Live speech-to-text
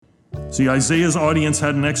See, Isaiah's audience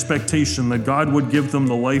had an expectation that God would give them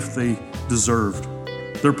the life they deserved.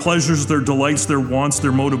 Their pleasures, their delights, their wants,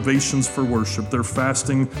 their motivations for worship, their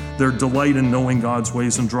fasting, their delight in knowing God's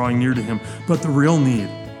ways and drawing near to Him. But the real need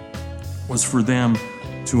was for them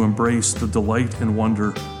to embrace the delight and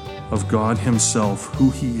wonder of God Himself,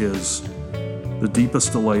 who He is, the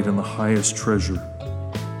deepest delight and the highest treasure.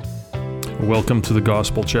 Welcome to the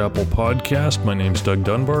Gospel Chapel podcast. My name's Doug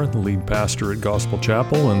Dunbar, the lead pastor at Gospel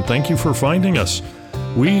Chapel, and thank you for finding us.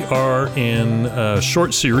 We are in a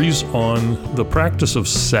short series on the practice of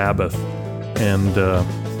Sabbath, and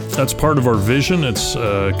that's part of our vision. It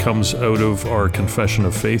comes out of our confession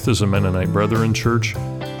of faith as a Mennonite Brethren church,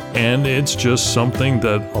 and it's just something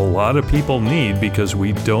that a lot of people need because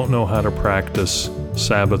we don't know how to practice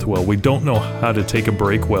Sabbath well. We don't know how to take a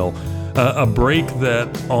break well. A break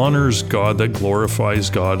that honors God, that glorifies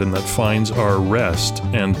God, and that finds our rest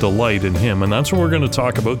and delight in Him. And that's what we're going to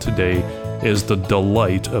talk about today, is the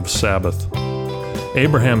delight of Sabbath.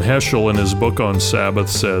 Abraham Heschel, in his book on Sabbath,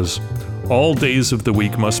 says, "All days of the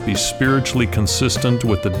week must be spiritually consistent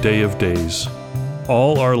with the Day of Days.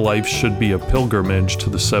 All our life should be a pilgrimage to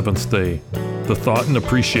the seventh day. The thought and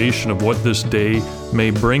appreciation of what this day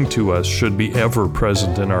may bring to us should be ever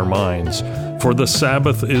present in our minds. For the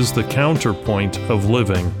Sabbath is the counterpoint of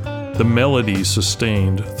living, the melody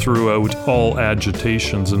sustained throughout all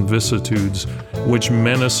agitations and vicissitudes which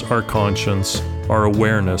menace our conscience, our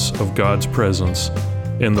awareness of God's presence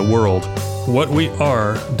in the world. What we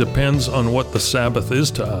are depends on what the Sabbath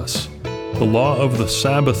is to us. The law of the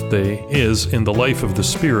Sabbath day is, in the life of the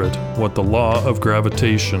Spirit, what the law of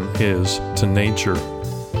gravitation is to nature.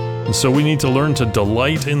 And so we need to learn to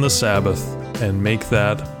delight in the Sabbath and make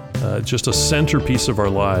that just a centerpiece of our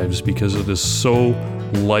lives because it is so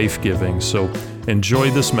life-giving. So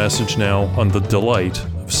enjoy this message now on the delight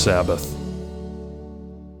of Sabbath.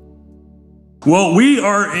 Well, we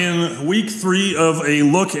are in week 3 of a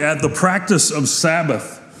look at the practice of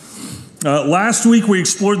Sabbath. Last week we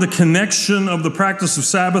explored the connection of the practice of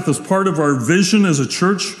Sabbath as part of our vision as a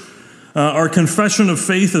church, our confession of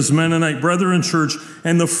faith as Mennonite Brethren Church,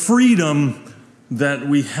 and the freedom that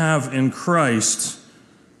we have in Christ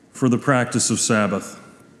for the practice of Sabbath.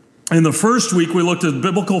 In the first week, we looked at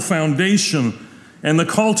biblical foundation and the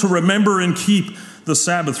call to remember and keep the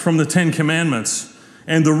Sabbath from the Ten Commandments,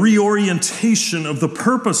 and the reorientation of the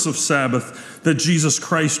purpose of Sabbath that Jesus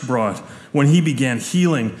Christ brought when He began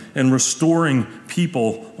healing and restoring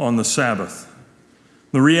people on the Sabbath.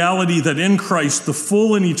 The reality that in Christ, the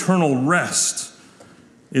full and eternal rest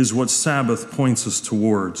is what Sabbath points us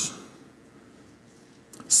towards.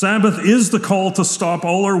 Sabbath is the call to stop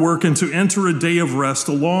all our work and to enter a day of rest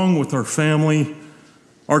along with our family,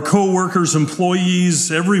 our co-workers,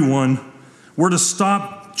 employees, everyone. We're to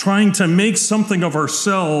stop trying to make something of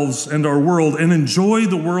ourselves and our world and enjoy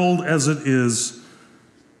the world as it is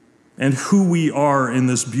and who we are in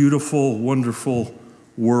this beautiful, wonderful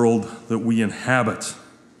world that we inhabit.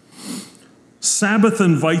 Sabbath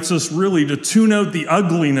invites us really to tune out the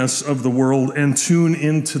ugliness of the world and tune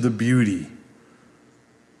into the beauty.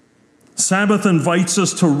 Sabbath invites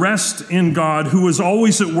us to rest in God, who is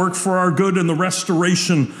always at work for our good and the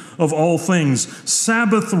restoration of all things.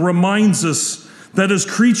 Sabbath reminds us that as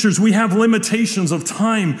creatures, we have limitations of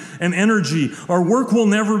time and energy. Our work will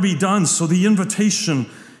never be done, so the invitation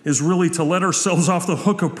is really to let ourselves off the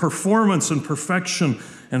hook of performance and perfection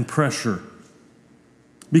and pressure.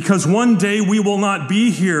 Because one day we will not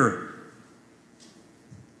be here.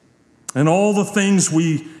 And all the things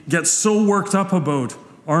we get so worked up about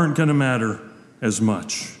aren't going to matter as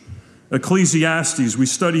much. Ecclesiastes, we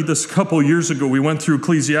studied this a couple years ago. We went through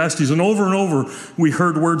Ecclesiastes, and over we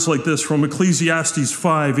heard words like this from Ecclesiastes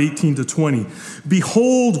 5:18-20.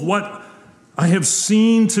 "Behold, what I have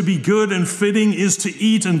seen to be good and fitting is to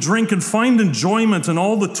eat and drink and find enjoyment in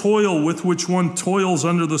all the toil with which one toils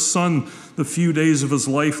under the sun the few days of his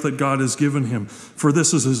life that God has given him, for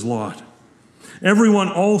this is his lot. Everyone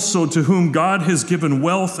also to whom God has given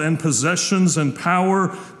wealth and possessions and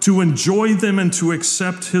power to enjoy them and to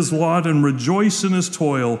accept his lot and rejoice in his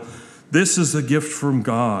toil, this is a gift from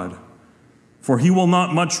God. For he will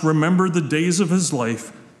not much remember the days of his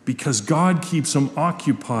life, because God keeps him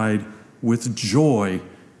occupied with joy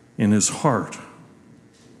in his heart."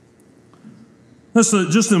 That's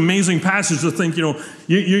just an amazing passage to think,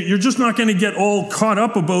 you're just not going to get all caught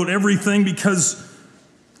up about everything because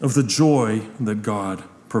of the joy that God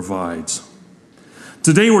provides.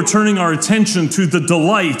 Today we're turning our attention to the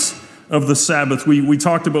delight of the Sabbath. We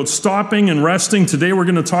talked about stopping and resting. Today we're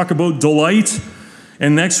going to talk about delight.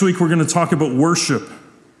 And next week we're going to talk about worship.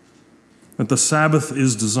 That the Sabbath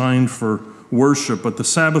is designed for worship, but the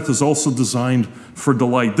Sabbath is also designed for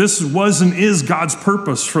delight. This was and is God's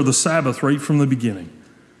purpose for the Sabbath right from the beginning.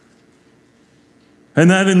 And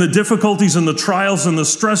that in the difficulties and the trials and the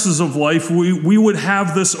stresses of life, we would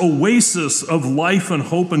have this oasis of life and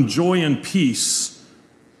hope and joy and peace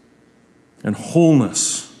and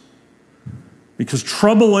wholeness. Because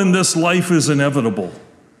trouble in this life is inevitable,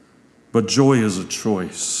 but joy is a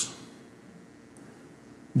choice.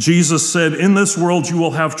 Jesus said, "In this world you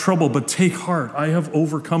will have trouble, but take heart, I have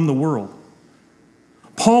overcome the world."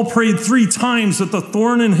 Paul prayed 3 times that the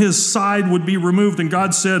thorn in his side would be removed, and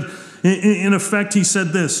God said, in effect, he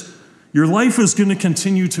said this, "Your life is going to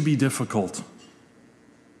continue to be difficult,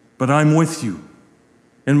 but I'm with you,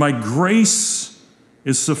 and my grace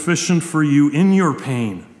is sufficient for you in your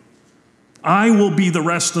pain. I will be the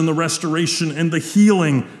rest and the restoration and the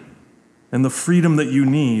healing and the freedom that you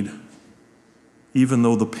need, even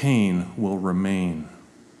though the pain will remain."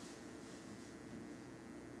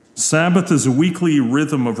 Sabbath is a weekly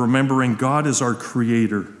rhythm of remembering God is our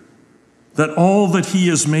creator, that all that he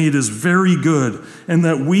has made is very good, and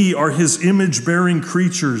that we are his image-bearing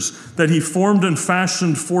creatures, that he formed and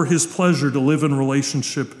fashioned for his pleasure to live in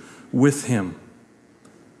relationship with him.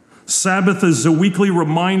 Sabbath is a weekly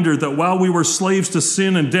reminder that while we were slaves to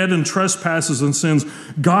sin and dead in trespasses and sins,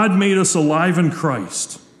 God made us alive in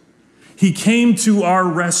Christ. He came to our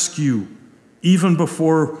rescue even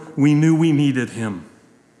before we knew we needed him.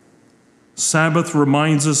 Sabbath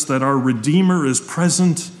reminds us that our Redeemer is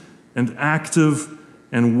present and active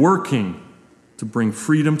and working to bring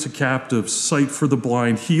freedom to captives, sight for the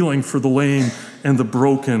blind, healing for the lame and the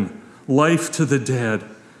broken, life to the dead,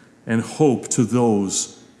 and hope to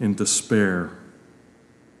those in despair.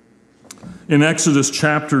 In Exodus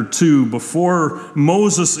chapter 2, before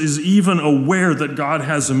Moses is even aware that God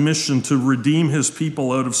has a mission to redeem his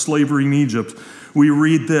people out of slavery in Egypt, we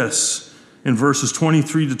read this in verses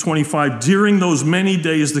 23 to 25. "During those many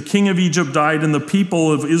days, the king of Egypt died, and the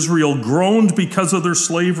people of Israel groaned because of their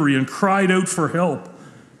slavery and cried out for help.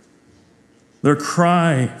 Their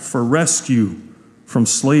cry for rescue from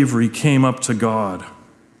slavery came up to God,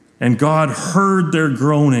 and God heard their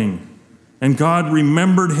groaning, and God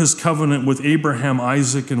remembered his covenant with Abraham,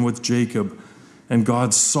 Isaac, and with Jacob, and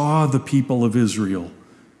God saw the people of Israel,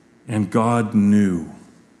 and God knew."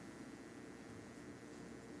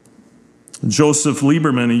 Joseph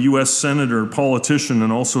Lieberman, a U.S. senator, politician,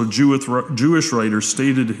 and also Jewish writer,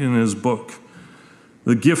 stated in his book,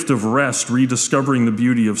 The Gift of Rest, Rediscovering the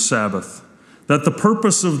Beauty of Sabbath, that the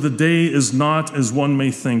purpose of the day is not, as one may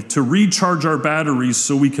think, to recharge our batteries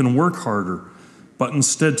so we can work harder, but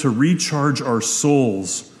instead to recharge our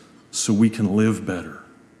souls so we can live better.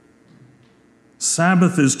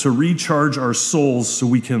 Sabbath is to recharge our souls so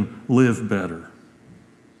we can live better.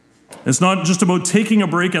 It's not just about taking a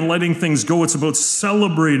break and letting things go. It's about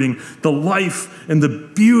celebrating the life and the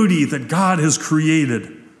beauty that God has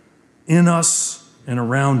created in us and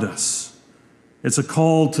around us. It's a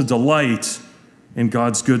call to delight in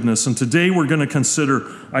God's goodness. And today we're going to consider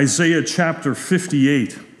Isaiah chapter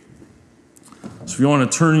 58. So if you want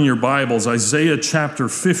to turn in your Bibles, Isaiah chapter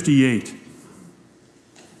 58.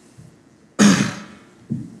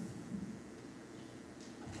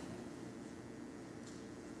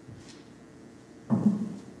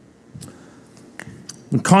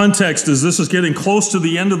 The context is this is getting close to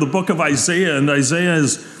the end of the book of Isaiah, and Isaiah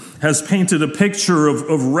has painted a picture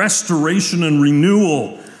of restoration and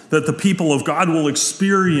renewal that the people of God will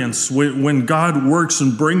experience when God works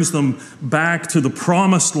and brings them back to the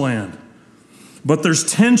promised land. But there's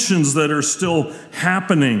tensions that are still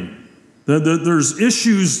happening. There's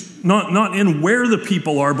issues not in where the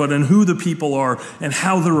people are, but in who the people are and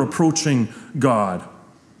how they're approaching God.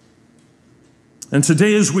 And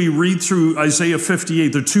today as we read through Isaiah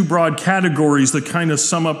 58, there are 2 broad categories that kind of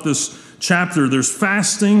sum up this chapter. There's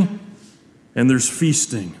fasting and there's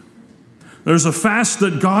feasting. There's a fast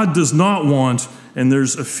that God does not want, and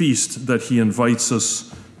there's a feast that he invites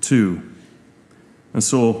us to. And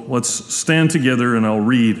so let's stand together and I'll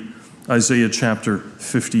read Isaiah chapter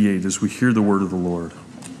 58 as we hear the word of the Lord.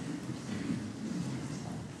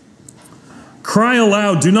 Cry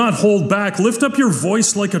aloud, do not hold back. Lift up your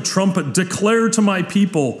voice like a trumpet. Declare to my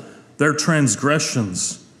people their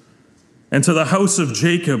transgressions, and to the house of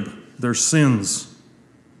Jacob their sins.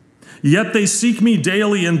 Yet they seek me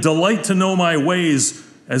daily and delight to know my ways,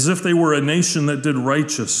 as if they were a nation that did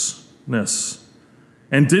righteousness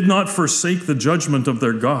and did not forsake the judgment of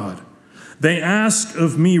their God. They ask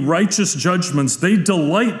of me righteous judgments. They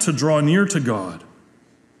delight to draw near to God.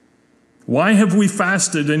 Why have we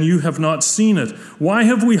fasted and you have not seen it? Why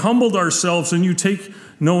have we humbled ourselves and you take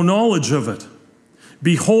no knowledge of it?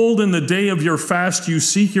 Behold, in the day of your fast, you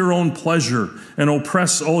seek your own pleasure and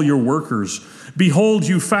oppress all your workers. Behold,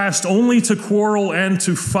 you fast only to quarrel and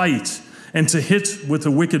to fight and to hit with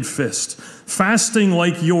a wicked fist. Fasting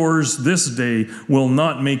like yours this day will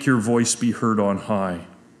not make your voice be heard on high.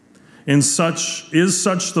 Is such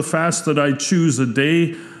the fast that I choose, a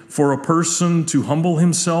day for a person to humble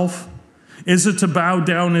himself? Is it to bow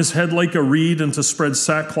down his head like a reed and to spread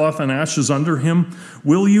sackcloth and ashes under him?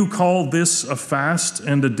 Will you call this a fast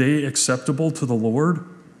and a day acceptable to the Lord?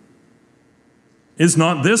 Is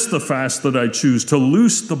not this the fast that I choose, to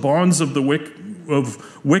loose the bonds of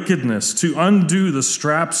wickedness, to undo the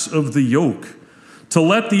straps of the yoke, to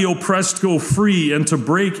let the oppressed go free and to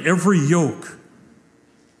break every yoke?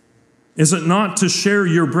 Is it not to share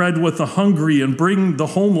your bread with the hungry and bring the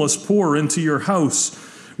homeless poor into your house?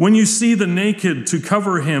 When you see the naked, to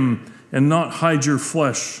cover him and not hide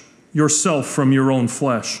yourself from your own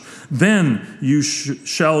flesh. Then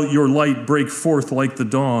shall your light break forth like the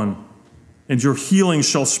dawn, and your healing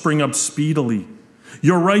shall spring up speedily.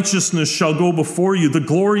 Your righteousness shall go before you. The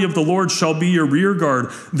glory of the Lord shall be your rear guard.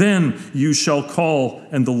 Then you shall call,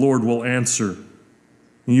 and the Lord will answer.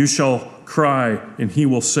 And you shall cry, and he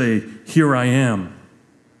will say, Here I am.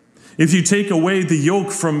 If you take away the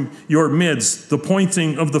yoke from your midst, the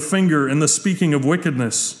pointing of the finger and the speaking of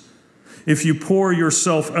wickedness, if you pour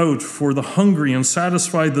yourself out for the hungry and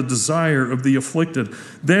satisfy the desire of the afflicted,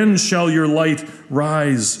 then shall your light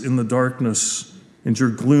rise in the darkness, and your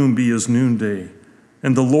gloom be as noonday.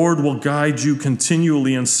 And the Lord will guide you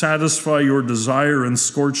continually and satisfy your desire in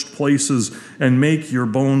scorched places and make your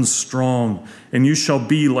bones strong. And you shall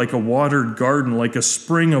be like a watered garden, like a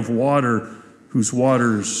spring of water whose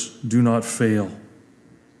waters do not fail.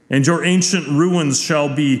 And your ancient ruins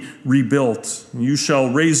shall be rebuilt. You shall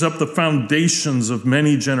raise up the foundations of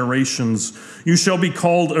many generations. You shall be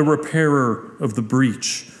called a repairer of the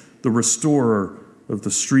breach, the restorer of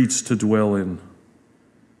the streets to dwell in.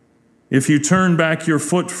 If you turn back your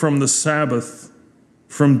foot from the Sabbath,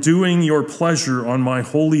 from doing your pleasure on my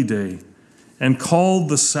holy day, and call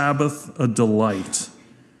the Sabbath a delight,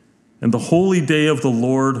 and the holy day of the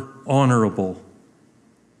Lord honorable,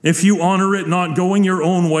 if you honor it not going your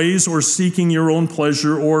own ways or seeking your own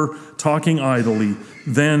pleasure or talking idly,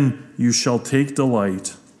 then you shall take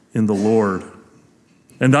delight in the Lord.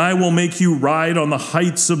 And I will make you ride on the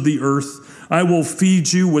heights of the earth. I will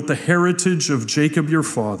feed you with the heritage of Jacob your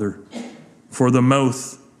father, for the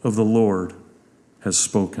mouth of the Lord has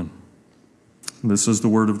spoken. This is the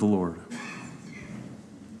word of the Lord.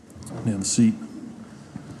 And seat.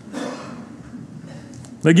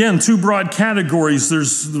 Again, two broad categories.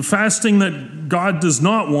 There's the fasting that God does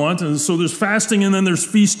not want, and so there's fasting and then there's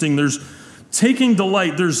feasting. There's taking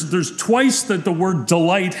delight. There's twice that the word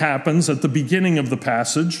delight happens at the beginning of the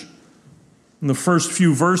passage. In the first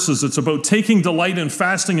few verses, it's about taking delight in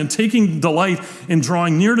fasting and taking delight in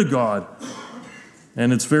drawing near to God.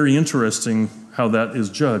 And it's very interesting how that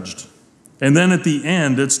is judged. And then at the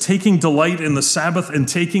end, it's taking delight in the Sabbath and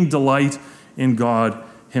taking delight in God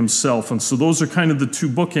himself. And so those are kind of the two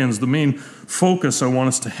bookends, the main focus I want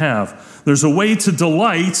us to have. There's a way to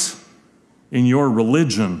delight in your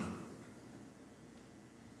religion,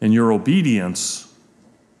 in your obedience,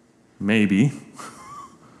 maybe.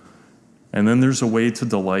 And then there's a way to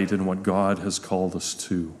delight in what God has called us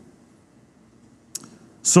to.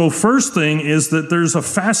 So first thing is that there's a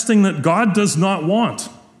fasting that God does not want.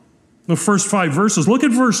 The first 5 verses. Look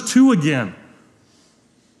at verse 2 again.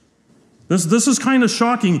 This is kind of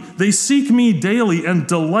shocking. They seek me daily and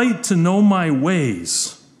delight to know my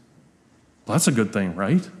ways. Well, that's a good thing,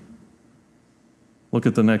 right? Look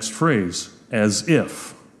at the next phrase. As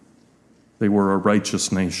if they were a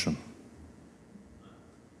righteous nation.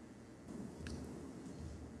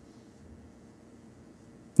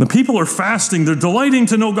 The people are fasting. They're delighting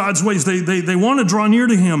to know God's ways. They want to draw near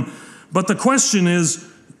to him. But the question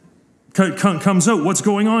comes out, what's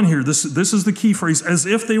going on here? This is the key phrase. As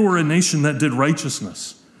if they were a nation that did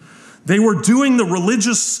righteousness. They were doing the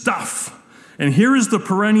religious stuff. And here is the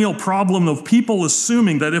perennial problem of people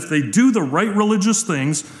assuming that if they do the right religious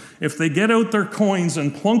things, if they get out their coins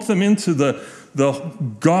and plunk them into the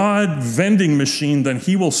God vending machine, then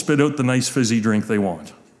he will spit out the nice fizzy drink they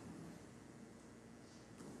want.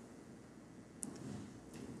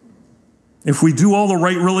 If we do all the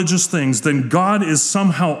right religious things, then God is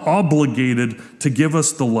somehow obligated to give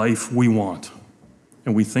us the life we want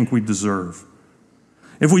and we think we deserve.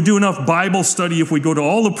 If we do enough Bible study, if we go to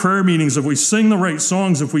all the prayer meetings, if we sing the right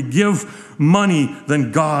songs, if we give money,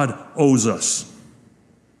 then God owes us.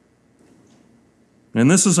 And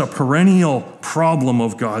this is a perennial problem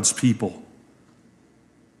of God's people.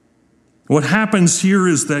 What happens here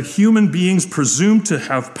is that human beings presume to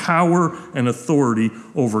have power and authority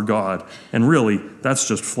over God. And really, that's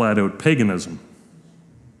just flat out paganism.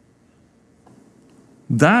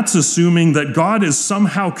 That's assuming that God is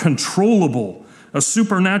somehow controllable, a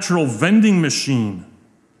supernatural vending machine.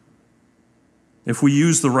 If we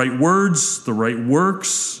use the right words, the right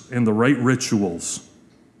works, and the right rituals.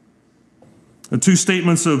 The two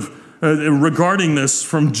statements of regarding this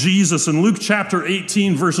from Jesus in Luke chapter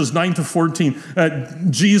 18, verses 9 to 14.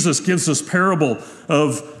 Jesus gives this parable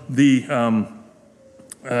of the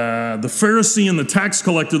Pharisee and the tax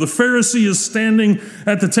collector. The Pharisee is standing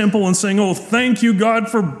at the temple and saying, "Oh, thank you, God,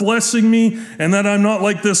 for blessing me and that I'm not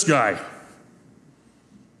like this guy.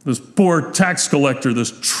 This poor tax collector,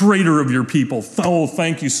 this traitor of your people. Oh,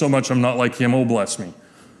 thank you so much. I'm not like him. Oh, bless me.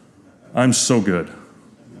 I'm so good."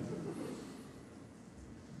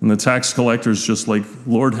 And the tax collector is just like,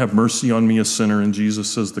 "Lord, have mercy on me, a sinner." And Jesus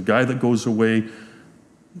says, the guy that goes away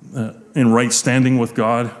in right standing with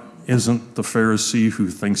God isn't the Pharisee who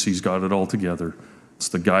thinks he's got it all together. It's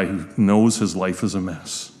the guy who knows his life is a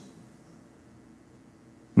mess.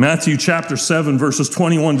 Matthew chapter 7, verses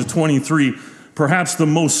 21 to 23, perhaps the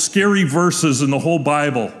most scary verses in the whole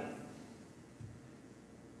Bible.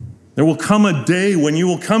 There will come a day when you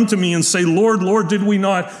will come to me and say, "Lord, Lord, did we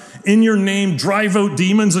not in your name drive out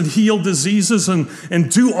demons and heal diseases and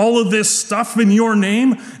do all of this stuff in your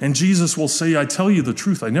name?" And Jesus will say, "I tell you the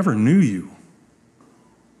truth, I never knew you."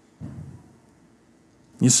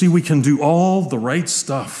 You see, we can do all the right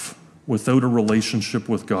stuff without a relationship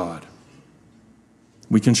with God.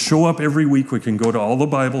 We can show up every week, we can go to all the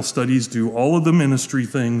Bible studies, do all of the ministry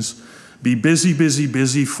things, be busy, busy,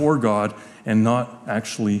 busy for God, and not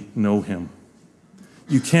actually know Him.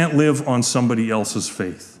 You can't live on somebody else's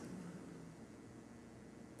faith.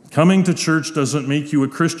 Coming to church doesn't make you a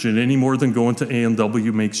Christian any more than going to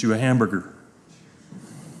A&W makes you a hamburger.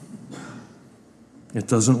 It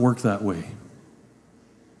doesn't work that way.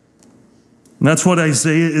 And that's what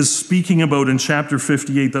Isaiah is speaking about in chapter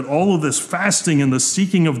 58, that all of this fasting and the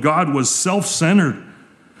seeking of God was self-centered.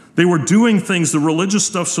 They were doing things, the religious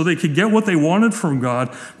stuff, so they could get what they wanted from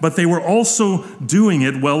God, but they were also doing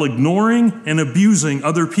it while ignoring and abusing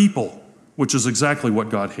other people, which is exactly what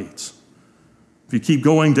God hates. If you keep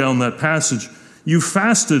going down that passage, you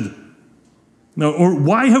fasted. Now, or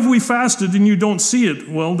why have we fasted and you don't see it?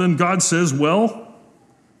 Well, then God says, well,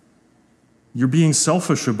 you're being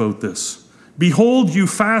selfish about this. Behold, you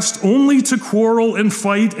fast only to quarrel and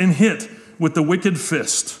fight and hit with the wicked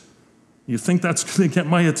fist. You think that's going to get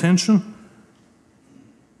my attention?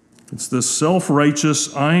 It's this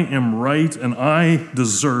self-righteous, I am right and I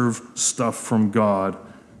deserve stuff from God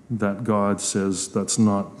that God says that's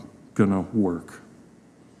not going to work.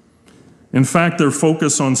 In fact, their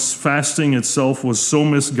focus on fasting itself was so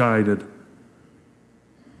misguided.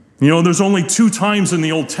 You know, there's only 2 times in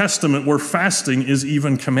the Old Testament where fasting is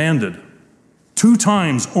even commanded. 2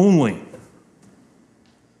 times only.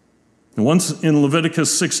 And once in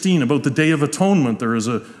Leviticus 16, about the Day of Atonement, there is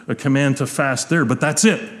a command to fast there, but that's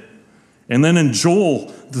it. And then in Joel,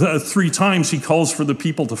 3 times he calls for the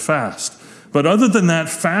people to fast. But other than that,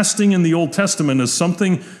 fasting in the Old Testament is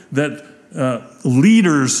something that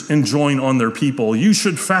leaders enjoin on their people. You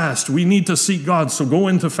should fast. We need to seek God, so go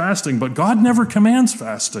into fasting. But God never commands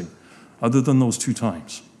fasting, other than those 2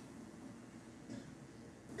 times.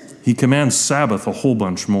 He commands Sabbath a whole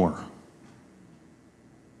bunch more.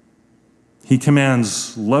 He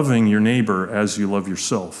commands loving your neighbor as you love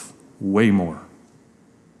yourself way more.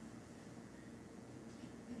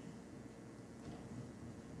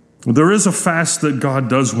 There is a fast that God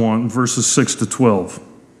does want, verses 6 to 12.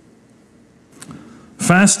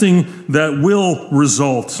 Fasting that will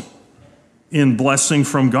result in blessing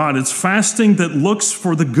from God. It's fasting that looks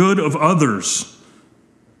for the good of others.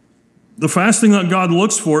 The fasting that God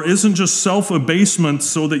looks for isn't just self-abasement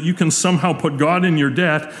so that you can somehow put God in your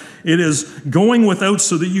debt. It is going without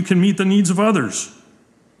so that you can meet the needs of others.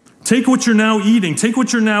 Take what you're now eating, take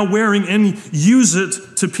what you're now wearing, and use it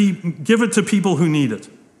to give it to people who need it.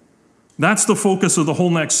 That's the focus of the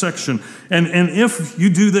whole next section. And if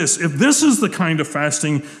you do this, if this is the kind of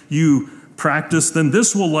fasting you practice, then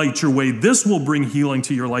this will light your way, this will bring healing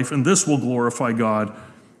to your life, and this will glorify God.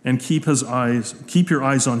 And keep your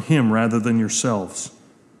eyes on Him rather than yourselves.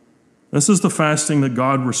 This is the fasting that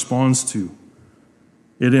God responds to.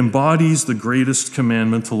 It embodies the greatest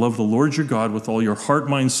commandment to love the Lord your God with all your heart,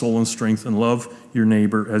 mind, soul, and strength, and love your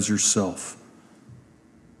neighbor as yourself.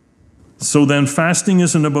 So then, fasting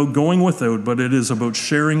isn't about going without, but it is about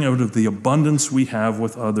sharing out of the abundance we have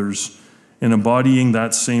with others and embodying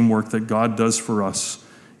that same work that God does for us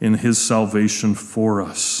in His salvation for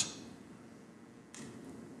us.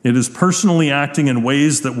 It is personally acting in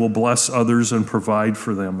ways that will bless others and provide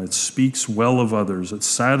for them. It speaks well of others. It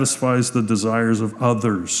satisfies the desires of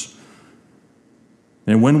others.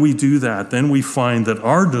 And when we do that, then we find that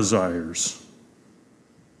our desires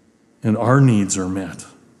and our needs are met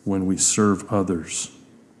when we serve others.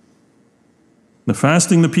 The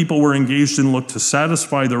fasting the people were engaged in looked to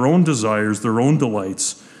satisfy their own desires, their own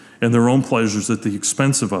delights, and their own pleasures at the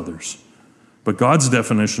expense of others. But God's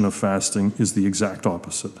definition of fasting is the exact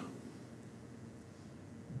opposite.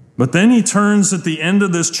 But then he turns at the end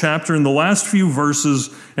of this chapter in the last few verses,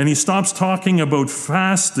 and he stops talking about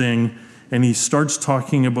fasting, and he starts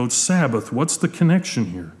talking about Sabbath. What's the connection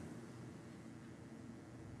here?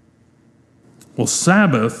 Well,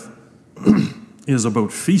 Sabbath is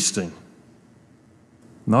about feasting,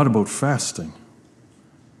 not about fasting.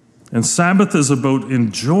 And Sabbath is about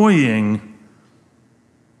enjoying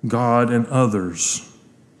God and others.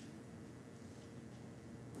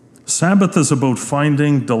 Sabbath is about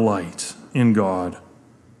finding delight in God.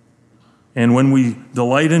 And when we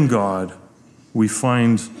delight in God, we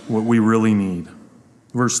find what we really need.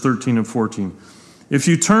 Verse 13 and 14. If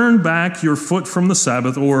you turn back your foot from the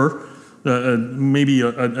Sabbath, or maybe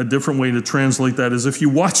a different way to translate that is if you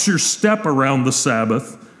watch your step around the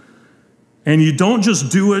Sabbath, and you don't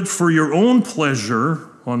just do it for your own pleasure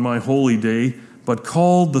on my holy day, but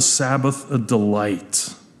call the Sabbath a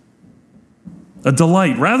delight. A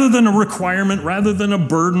delight, rather than a requirement, rather than a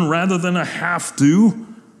burden, rather than a have-to.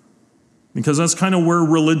 Because that's kind of where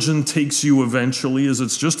religion takes you eventually, is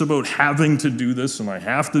it's just about having to do this, and I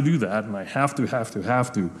have to do that, and I have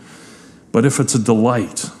to. But if it's a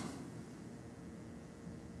delight,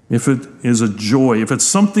 if it is a joy, if it's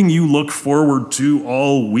something you look forward to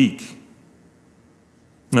all week,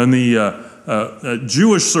 and the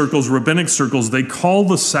Jewish circles, rabbinic circles, they call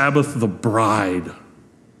the Sabbath the bride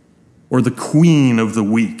or the queen of the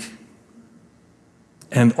week.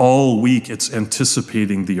 And all week it's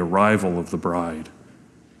anticipating the arrival of the bride,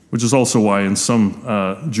 which is also why in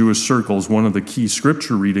some Jewish circles, one of the key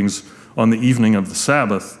scripture readings on the evening of the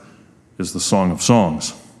Sabbath is the Song of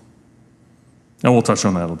Songs. And we'll touch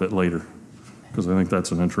on that a bit later, because I think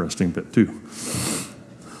that's an interesting bit too.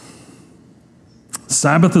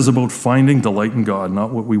 Sabbath is about finding delight in God,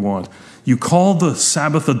 not what we want. You call the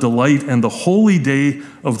Sabbath a delight and the holy day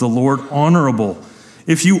of the Lord honorable.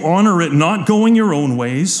 If you honor it, not going your own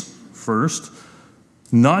ways first,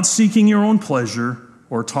 not seeking your own pleasure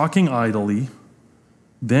or talking idly,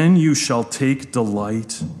 then you shall take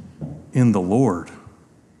delight in the Lord.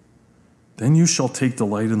 Then you shall take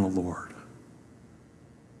delight in the Lord.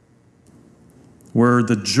 Where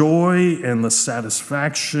the joy and the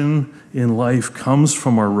satisfaction in life comes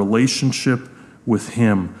from our relationship with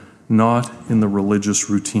Him, not in the religious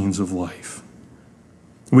routines of life.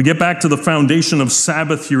 When we get back to the foundation of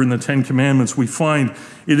Sabbath here in the Ten Commandments, we find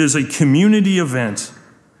it is a community event.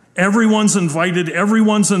 Everyone's invited,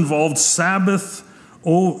 everyone's involved. Sabbath's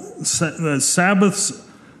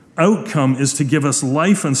outcome is to give us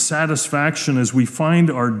life and satisfaction as we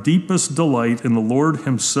find our deepest delight in the Lord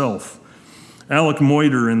Himself. Alec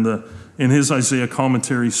Moiter in his Isaiah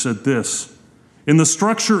commentary said this: in the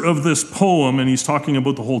structure of this poem, and he's talking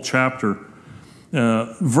about the whole chapter,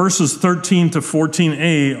 verses 13 to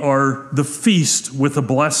 14a are the feast with a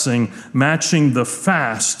blessing, matching the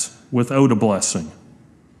fast without a blessing.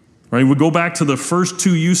 Right? We go back to the first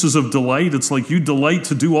two uses of delight. It's like you delight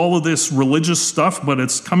to do all of this religious stuff, but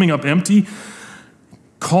it's coming up empty.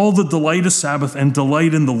 Call the delight a Sabbath and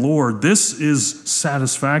delight in the Lord. This is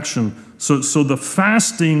satisfaction. So the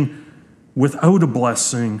fasting without a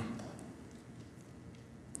blessing,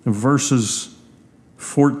 verses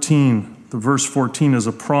 14, the verse 14 is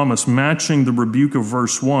a promise matching the rebuke of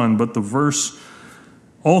verse 1, but the verse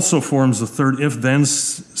also forms the third if-then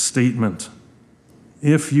statement.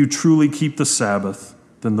 If you truly keep the Sabbath,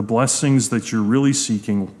 then the blessings that you're really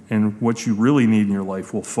seeking and what you really need in your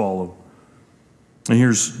life will follow. And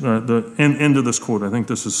here's the end of this quote. I think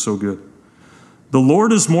this is so good. The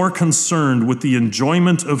Lord is more concerned with the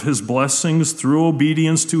enjoyment of His blessings through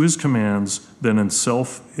obedience to His commands than in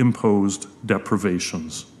self-imposed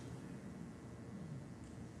deprivations.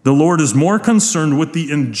 The Lord is more concerned with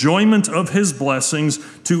the enjoyment of His blessings,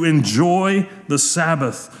 to enjoy the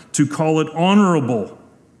Sabbath, to call it honorable,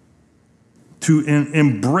 to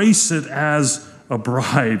embrace it as a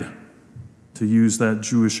bride, to use that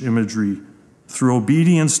Jewish imagery, through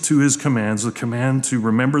obedience to His commands, the command to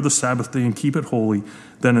remember the Sabbath day and keep it holy,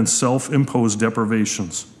 than in self-imposed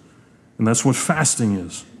deprivations. And that's what fasting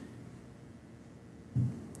is.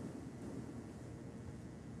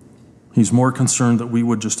 He's more concerned that we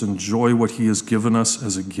would just enjoy what He has given us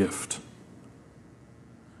as a gift.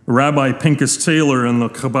 Rabbi Pincus Taylor in the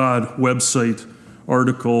Chabad website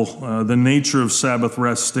article, The Nature of Sabbath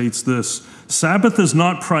Rest, states this: Sabbath is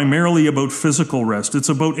not primarily about physical rest. It's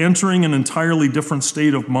about entering an entirely different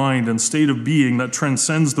state of mind and state of being that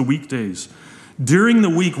transcends the weekdays. During the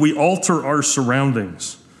week, we alter our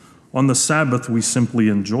surroundings. On the Sabbath, we simply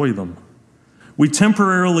enjoy them. We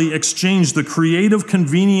temporarily exchange the creative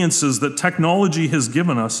conveniences that technology has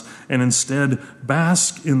given us and instead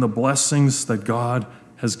bask in the blessings that God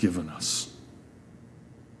has given us.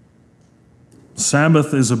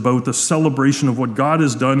 Sabbath is about the celebration of what God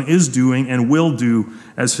has done, is doing, and will do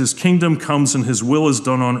as his kingdom comes and his will is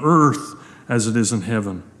done on earth as it is in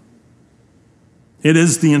heaven. It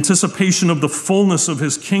is the anticipation of the fullness of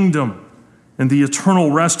his kingdom and the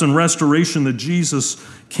eternal rest and restoration that Jesus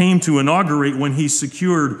came to inaugurate when he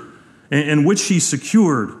secured, and which he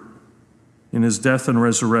secured in his death and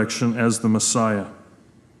resurrection as the Messiah.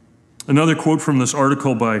 Another quote from this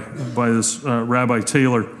article by this Rabbi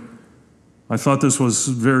Taylor. I thought this was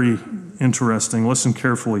very interesting. Listen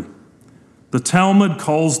carefully. The Talmud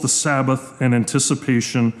calls the Sabbath an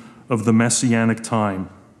anticipation of the Messianic time,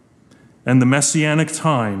 and the Messianic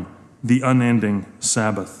time the unending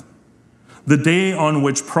Sabbath. The day on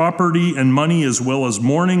which property and money as well as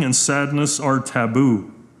mourning and sadness are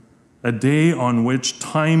taboo. A day on which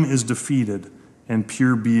time is defeated and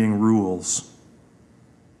pure being rules.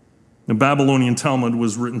 The Babylonian Talmud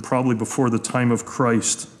was written probably before the time of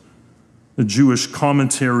Christ. The Jewish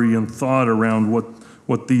commentary and thought around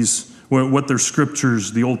what their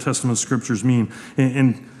scriptures, the Old Testament scriptures, mean.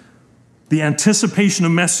 And the anticipation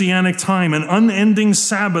of Messianic time, an unending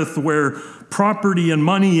Sabbath where property and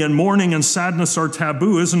money and mourning and sadness are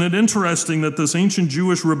taboo. Isn't it interesting that this ancient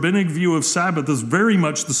Jewish rabbinic view of Sabbath is very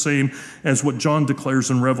much the same as what John declares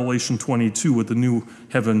in Revelation 22 with the new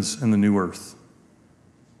heavens and the new earth?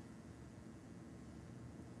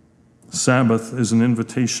 Sabbath is an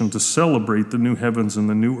invitation to celebrate the new heavens and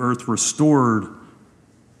the new earth, restored,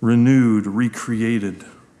 renewed, recreated,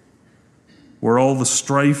 where all the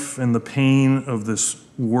strife and the pain of this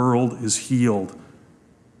world is healed.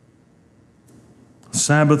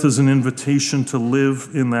 Sabbath is an invitation to live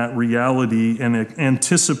in that reality and an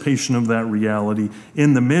anticipation of that reality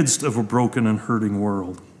in the midst of a broken and hurting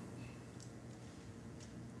world.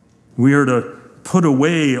 We are to put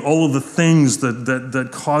away all of the things that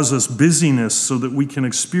cause us busyness so that we can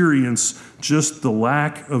experience just the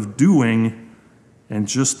lack of doing and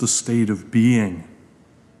just the state of being,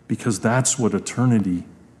 because that's what eternity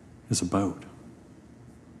is about.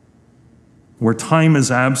 Where time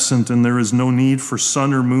is absent and there is no need for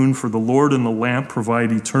sun or moon, for the Lord and the lamp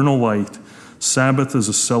provide eternal light, Sabbath is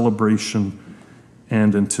a celebration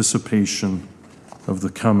and anticipation of the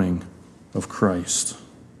coming of Christ.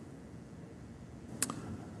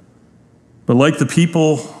 But like the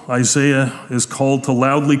people Isaiah is called to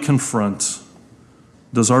loudly confront,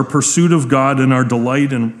 does our pursuit of God and our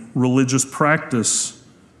delight in religious practice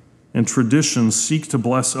and tradition seek to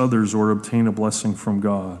bless others or obtain a blessing from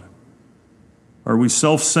God? Are we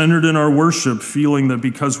self-centered in our worship, feeling that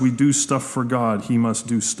because we do stuff for God, he must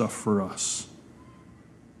do stuff for us?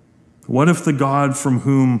 What if the God from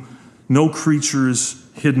whom no creature is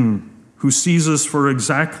hidden, who sees us for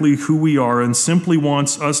exactly who we are and simply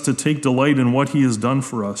wants us to take delight in what he has done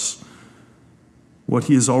for us, what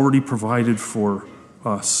he has already provided for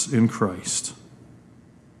us in Christ?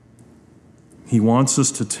 He wants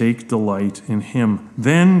us to take delight in him.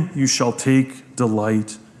 Then you shall take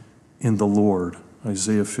delight in the Lord.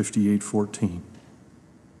 Isaiah 58:14.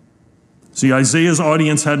 See, Isaiah's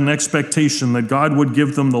audience had an expectation that God would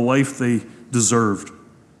give them the life they deserved.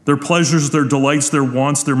 Their pleasures, their delights, their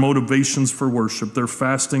wants, their motivations for worship, their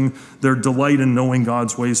fasting, their delight in knowing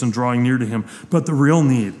God's ways and drawing near to him. But the real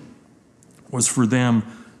need was for them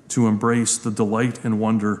to embrace the delight and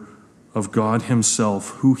wonder of God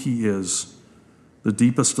himself, who he is, the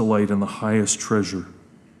deepest delight and the highest treasure.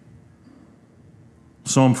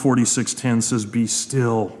 Psalm 46:10 says, "Be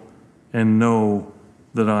still and know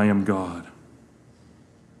that I am God."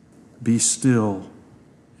 Be still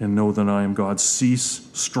and know that I am God. Cease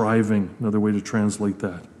striving, another way to translate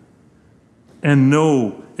that. And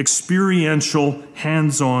know, experiential,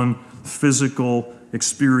 hands-on, physical,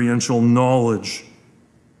 experiential knowledge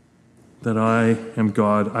that I am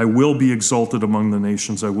God. I will be exalted among the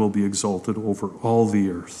nations. I will be exalted over all the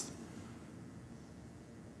earth.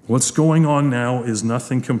 What's going on now is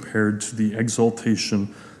nothing compared to the exaltation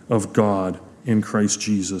of God in Christ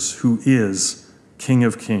Jesus, who is King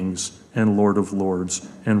of kings and Lord of lords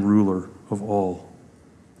and ruler of all.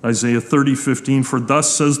 Isaiah 30:15, "For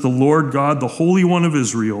thus says the Lord God, the Holy One of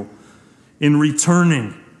Israel, in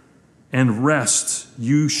returning and rest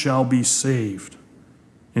you shall be saved.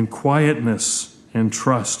 In quietness and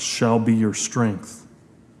trust shall be your strength.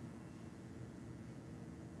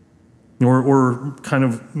 Or kind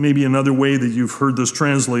of maybe another way that you've heard this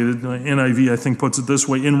translated, NIV I think puts it this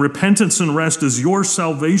way: in repentance and rest is your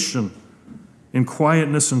salvation. In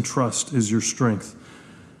quietness and trust is your strength.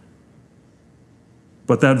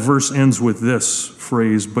 But that verse ends with this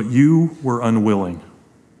phrase, but you were unwilling.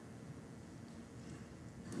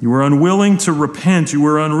 You were unwilling to repent. You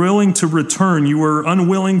were unwilling to return. You were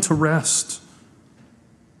unwilling to rest.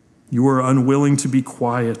 You were unwilling to be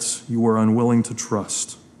quiet. You were unwilling to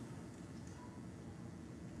trust.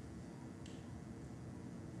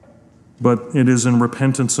 But it is in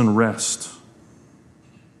repentance and rest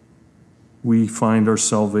we find our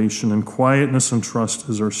salvation, and quietness and trust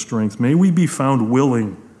is our strength. May we be found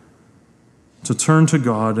willing to turn to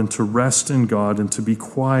God and to rest in God and to be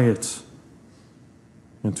quiet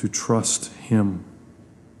and to trust Him.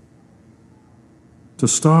 To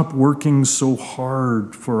stop working so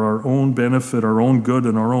hard for our own benefit, our own good,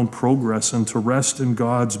 and our own progress, and to rest in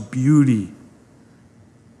God's beauty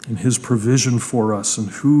and His provision for us and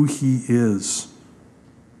who He is,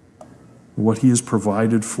 what He has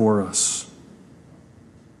provided for us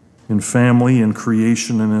in family, in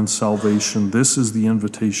creation, and in salvation. This is the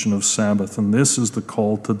invitation of Sabbath, and this is the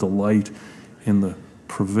call to delight in the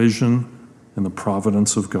provision and the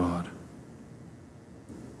providence of God.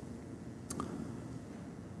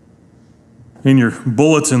 In your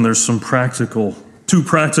bulletin, there's two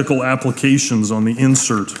practical applications on the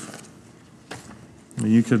insert.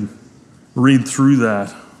 You could read through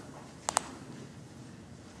that.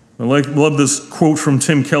 I love this quote from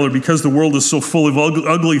Tim Keller: because the world is so full of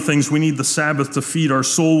ugly things, we need the Sabbath to feed our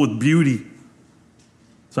soul with beauty.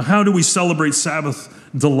 So how do we celebrate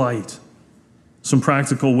Sabbath delight? Some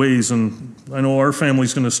practical ways, and I know our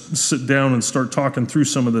family's going to sit down and start talking through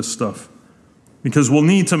some of this stuff, because we'll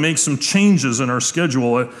need to make some changes in our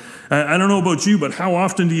schedule. I don't know about you, but how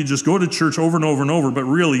often do you just go to church over and over and over, but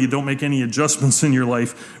really you don't make any adjustments in your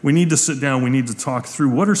life? We need to sit down, we need to talk through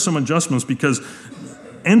what are some adjustments, because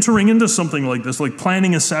entering into something like this, like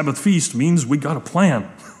planning a Sabbath feast, means we got a plan.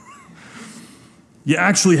 You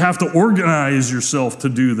actually have to organize yourself to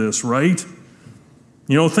do this, right?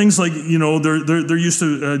 You know, things like, they're used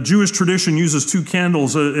to, Jewish tradition uses 2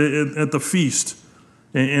 candles at the feast.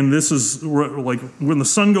 And this is like when the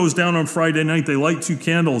sun goes down on Friday night, they light 2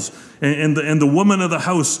 candles. And the woman of the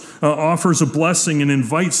house offers a blessing and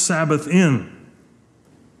invites Sabbath in.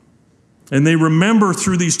 And they remember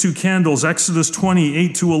through these 2 candles, Exodus 20,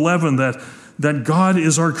 8-11, that God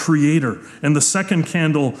is our creator. And the second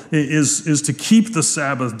candle is to keep the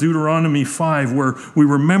Sabbath, Deuteronomy 5, where we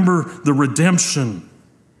remember the redemption.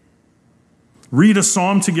 Read a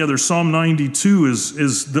psalm together. Psalm 92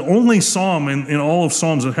 is the only psalm in all of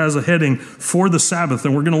Psalms that has a heading for the Sabbath.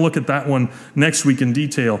 And we're going to look at that one next week in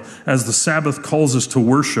detail as the Sabbath calls us to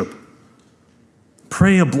worship.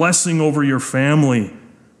 Pray a blessing over your family,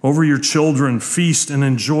 over your children. Feast and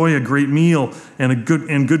enjoy a great meal and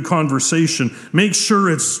good conversation. Make sure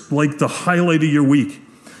it's like the highlight of your week.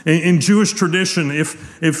 In Jewish tradition, if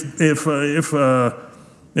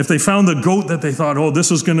they found the goat that they thought, oh, this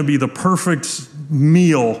is going to be the perfect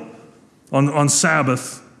meal on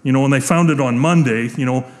Sabbath, and they found it on Monday,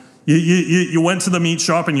 you went to the meat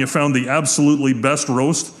shop and you found the absolutely best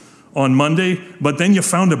roast on Monday, but then you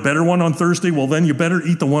found a better one on Thursday, well, then you better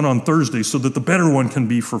eat the one on Thursday so that the better one can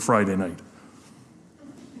be for Friday night.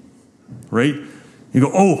 Right? You go,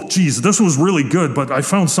 oh, geez, this was really good, but I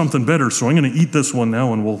found something better, so I'm going to eat this one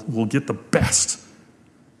now and we'll get the best.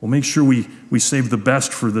 We'll make sure we save the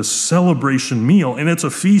best for this celebration meal, and it's a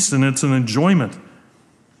feast and it's an enjoyment.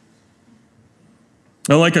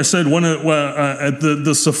 Now, like I said, at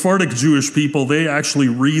the Sephardic Jewish people, they actually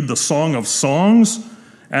read the Song of Songs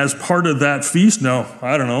as part of that feast. Now,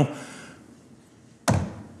 I don't know.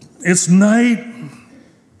 It's night,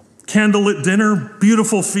 candlelit dinner,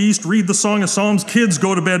 beautiful feast, read the Song of Psalms, kids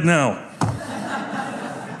go to bed now.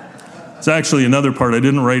 It's actually another part. I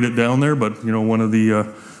didn't write it down there, but one of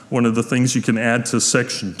the things you can add to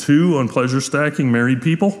section 2 on pleasure stacking, married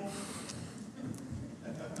people.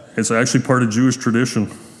 It's actually part of Jewish tradition.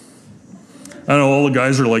 I know all the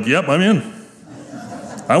guys are like, yep, I'm in.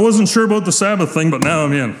 I wasn't sure about the Sabbath thing, but now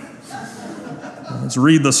I'm in. Let's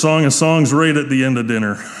read the Song of Songs right at the end of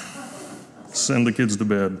dinner. Send the kids to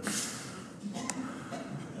bed.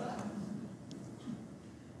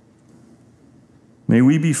 May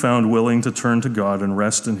we be found willing to turn to God and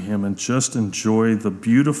rest in Him and just enjoy the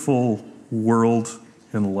beautiful world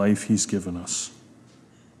and life He's given us.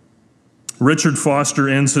 Richard Foster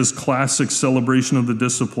ends his classic celebration of the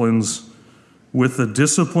disciplines with the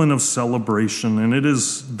discipline of celebration, and it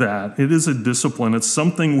is that. It is a discipline. It's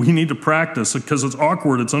something we need to practice because it's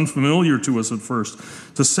awkward, it's unfamiliar to us at first,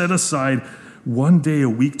 to set aside one day a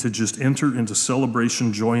week to just enter into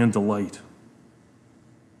celebration, joy, and delight.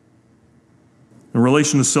 In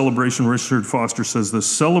relation to celebration, Richard Foster says this: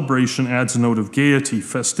 celebration adds a note of gaiety,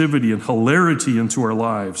 festivity, and hilarity into our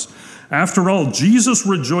lives. After all, Jesus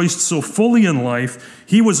rejoiced so fully in life,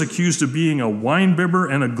 he was accused of being a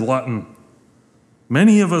winebibber and a glutton.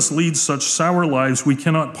 Many of us lead such sour lives, we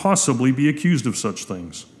cannot possibly be accused of such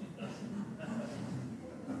things.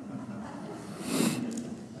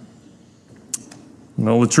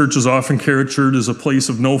 Well, the church is often caricatured as a place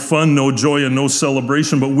of no fun, no joy, and no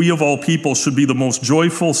celebration, but we of all people should be the most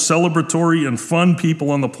joyful, celebratory, and fun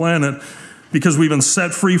people on the planet because we've been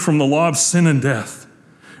set free from the law of sin and death.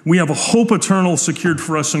 We have a hope eternal secured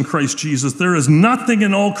for us in Christ Jesus. There is nothing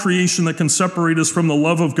in all creation that can separate us from the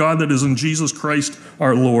love of God that is in Jesus Christ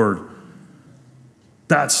our Lord.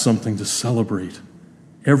 That's something to celebrate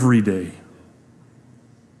every day.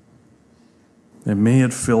 And may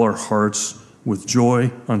it fill our hearts with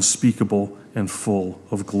joy unspeakable and full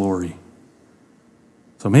of glory.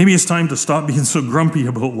 So maybe it's time to stop being so grumpy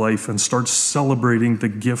about life and start celebrating the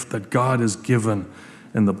gift that God has given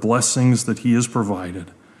and the blessings that he has provided.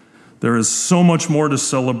 There is so much more to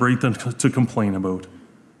celebrate than to complain about.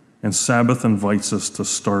 And Sabbath invites us to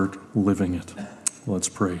start living it. Let's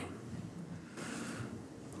pray.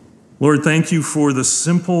 Lord, thank you for the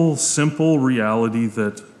simple, simple reality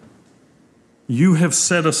that you have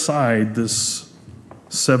set aside this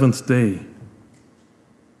seventh day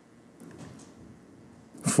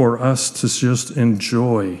for us to just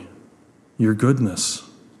enjoy your goodness.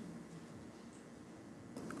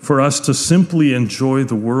 For us to simply enjoy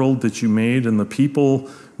the world that you made and the people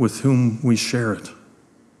with whom we share it.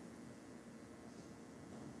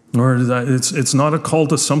 Lord, it's not a call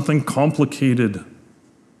to something complicated,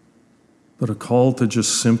 but a call to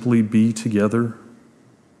just simply be together,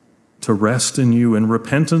 to rest in you, in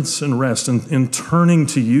repentance and rest, and in turning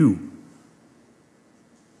to you.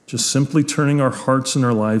 Just simply turning our hearts and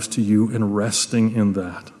our lives to you and resting in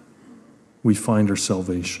that. We find our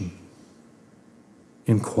salvation.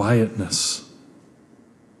 In quietness,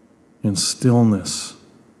 in stillness.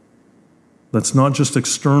 That's not just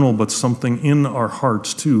external, but something in our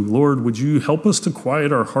hearts too. Lord, would you help us to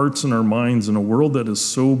quiet our hearts and our minds in a world that is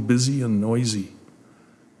so busy and noisy?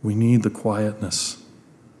 We need the quietness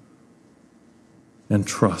and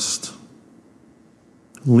trust.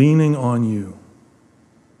 Leaning on you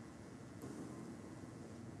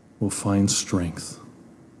will find strength.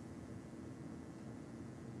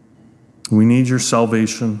 We need your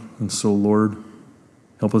salvation, and so, Lord,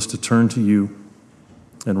 help us to turn to you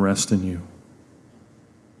and rest in you.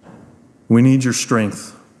 We need your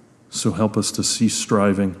strength, so help us to cease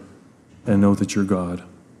striving and know that you're God.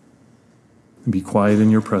 And be quiet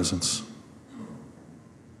in your presence.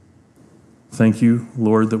 Thank you,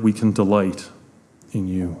 Lord, that we can delight in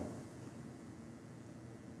you.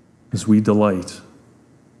 As we delight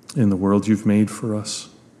in the world you've made for us,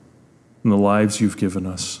 in the lives you've given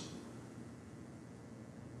us.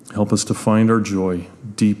 Help us to find our joy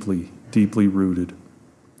deeply, deeply rooted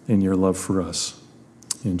in your love for us.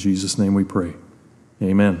 In Jesus' name we pray.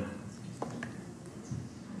 Amen.